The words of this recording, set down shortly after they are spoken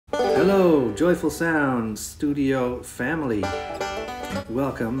Hello, Joyful Sound Studio family.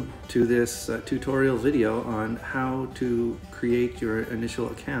 Welcome to this tutorial video on how to create your initial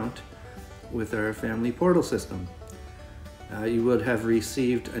account with our family portal system. You would have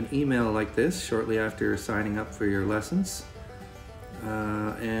received an email like this shortly after signing up for your lessons.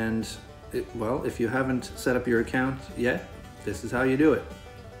 Well, if you haven't set up your account yet, this is how you do it.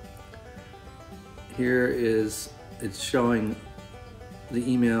 Here it's showing the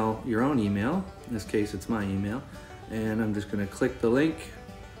email, your own email. In this case, it's my email. And I'm just gonna click the link,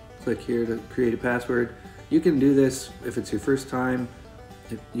 click here to create a password. You can do this if it's your first time.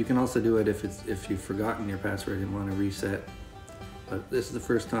 You can also do it if you've forgotten your password and want to reset. But this is the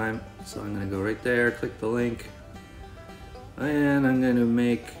first time, so I'm gonna go right there, click the link, and I'm gonna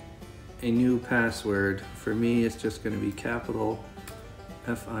make a new password. For me, it's just gonna be capital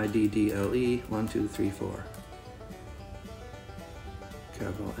FIDDLE 1234.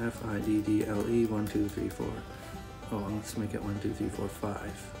 Capital FIDDLE 1234. Oh, let's make it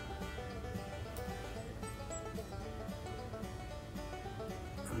 12345.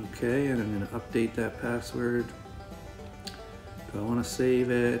 Okay, and I'm going to update that password. Do I want to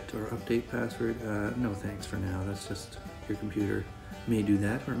save it or update password? No thanks for now. That's just your computer may do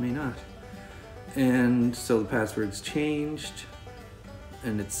that or may not. And so the password's changed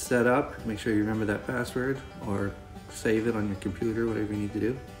and it's set up. Make sure you remember that password or save it on your computer, whatever you need to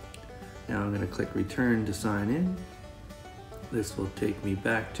do. Now I'm going to click return to sign in. This will take me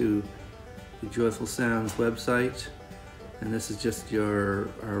back to the Joyful Sounds website, and this is just our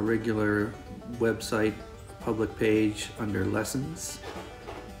regular website public page under lessons.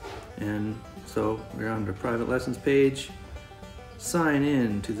 And so we're on the private lessons page. Sign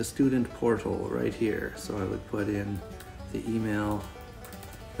in to the student portal right here. So I would put in the email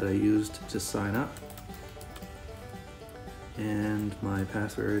that I used to sign up and my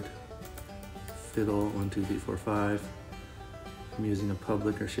password, fiddle12345. I'm using a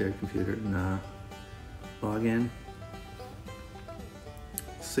public or shared computer. Nah. Log in.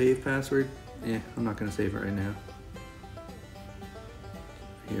 Save password. I'm not gonna save it right now.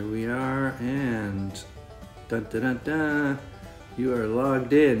 Here we are, and dun dun dun dun. You are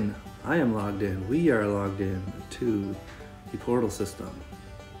logged in. I am logged in. We are logged in to the portal system.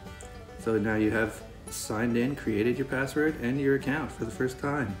 So now you have signed in, created your password and your account for the first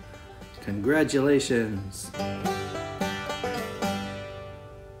time. Congratulations!